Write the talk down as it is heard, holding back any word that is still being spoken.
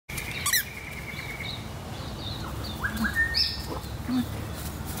Hello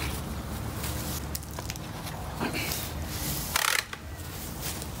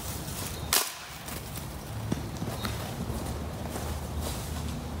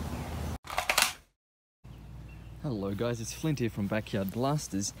guys, it's Flint here from Backyard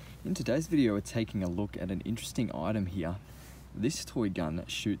Blasters. In today's video we're taking a look at an interesting item here. This toy gun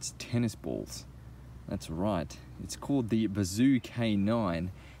shoots tennis balls. That's right, it's called the BazooK-9, and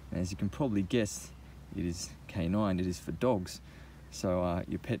as you can probably guess, it is K9, it is for dogs. So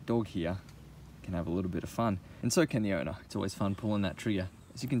your pet dog here can have a little bit of fun, and so can the owner. It's always fun pulling that trigger.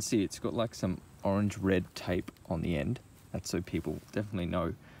 As you can see, it's got like some orange-red tape on the end. That's so people definitely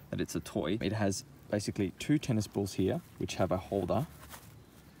know that it's a toy. It has basically two tennis balls here, which have a holder,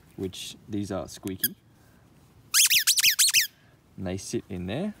 which these are squeaky, and they sit in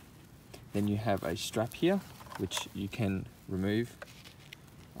there. Then you have a strap here, which you can remove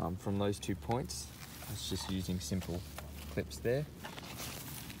from those 2 points. It's just using simple clips there.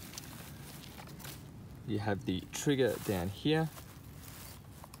 You have the trigger down here.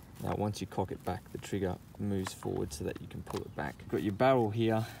 Now once you cock it back, the trigger moves forward so that you can pull it back. You've got your barrel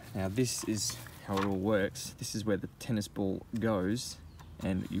here. Now this is how it all works. This is where the tennis ball goes,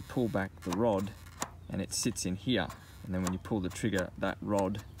 and you pull back the rod and it sits in here, and then when you pull the trigger, that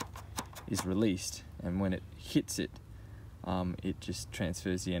rod is released, and when it hits it, it just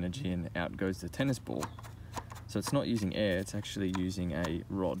transfers the energy and out goes the tennis ball. So it's not using air, it's actually using a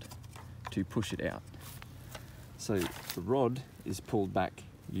rod to push it out. So the rod is pulled back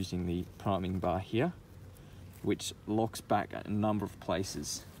using the priming bar here, which locks back at a number of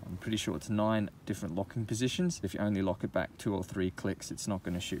places. I'm pretty sure it's 9 different locking positions. If you only lock it back 2 or 3 clicks, it's not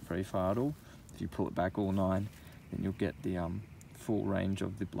going to shoot very far at all. If you pull it back all 9, then you'll get the full range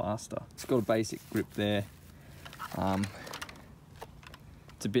of the blaster. It's got a basic grip there.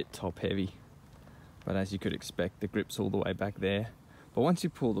 It's a bit top heavy, but as you could expect, the grip's all the way back there. But once you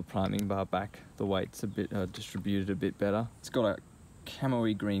pull the priming bar back, the weight's a bit distributed a bit better. It's got a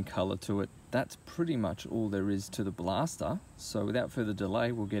camo-y green color to it. That's pretty much all there is to the blaster. So without further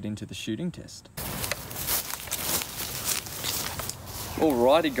delay, we'll get into the shooting test.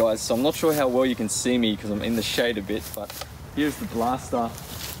 Alrighty guys, so I'm not sure how well you can see me because I'm in the shade a bit, but here's the blaster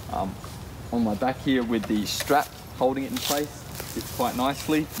on my back here with the strap holding it in place. Fits quite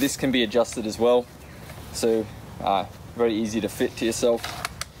nicely. This can be adjusted as well, so very easy to fit to yourself.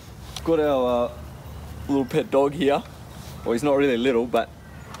 Got our little pet dog here. Well, he's not really little, but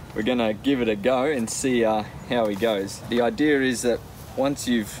we're gonna give it a go and see how he goes. The idea is that once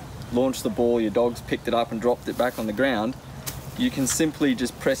you've launched the ball, your dog's picked it up and dropped it back on the ground, you can simply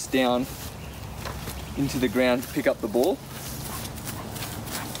just press down into the ground to pick up the ball.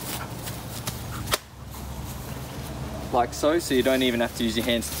 Like so, so you don't even have to use your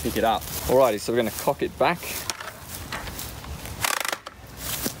hands to pick it up. Alrighty, so we're gonna cock it back.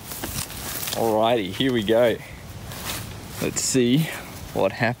 Alrighty, here we go. Let's see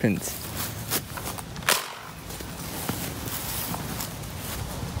what happens.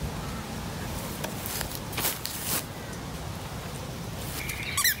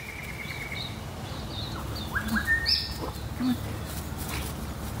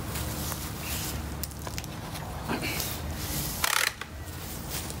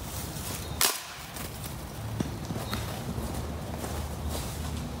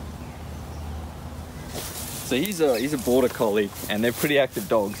 So he's a border collie, and they're pretty active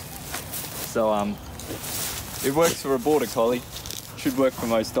dogs. So it works for a border collie. Should work for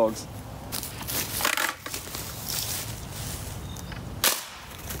most dogs.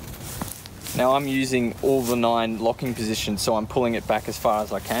 Now I'm using all the 9 locking positions, so I'm pulling it back as far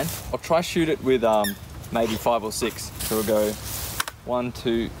as I can. I'll try shoot it with maybe 5 or 6. So we'll go 1,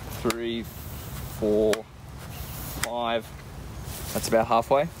 2, 3, 4, 5. That's about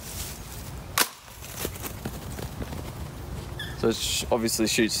halfway. So it obviously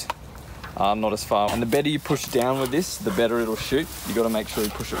shoots not as far. And the better you push down with this, the better it'll shoot. You got to make sure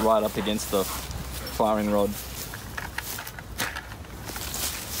you push it right up against the firing rod.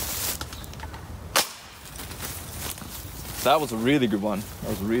 That was a really good one.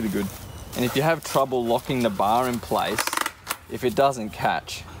 That was really good. And if you have trouble locking the bar in place, if it doesn't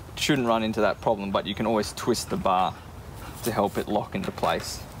catch, it shouldn't run into that problem, but you can always twist the bar to help it lock into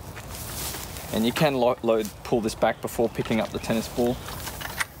place. And you can pull this back before picking up the tennis ball.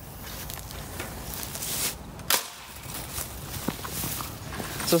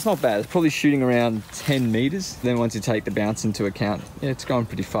 So it's not bad. It's probably shooting around 10 meters. Then once you take the bounce into account, yeah, it's going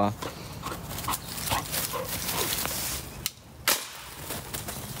pretty far.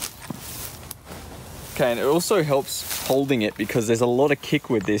 Okay, and it also helps holding it because there's a lot of kick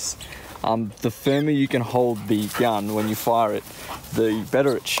with this. The firmer you can hold the gun when you fire it, the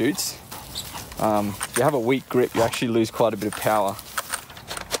better it shoots. If you have a weak grip, you actually lose quite a bit of power.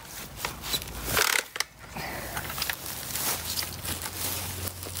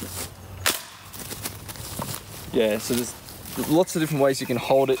 Yeah, so there's lots of different ways you can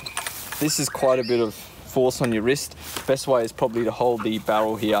hold it. This is quite a bit of force on your wrist. Best way is probably to hold the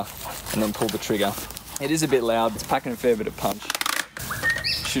barrel here and then pull the trigger. It is a bit loud, it's packing a fair bit of punch.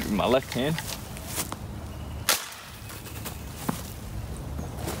 Shoot with my left hand.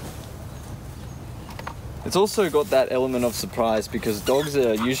 It's also got that element of surprise because dogs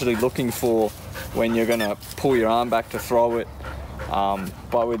are usually looking for when you're gonna pull your arm back to throw it.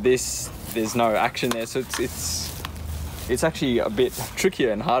 But with this, there's no action there, so it's actually a bit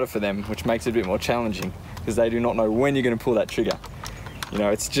trickier and harder for them, which makes it a bit more challenging because they do not know when you're going to pull that trigger. You know,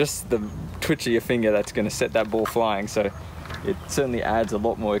 it's just the twitch of your finger that's going to set that ball flying, so it certainly adds a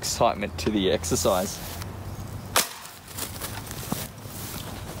lot more excitement to the exercise.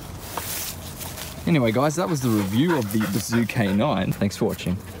 Anyway guys, that was the review of the BazooK-9. Thanks for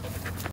watching.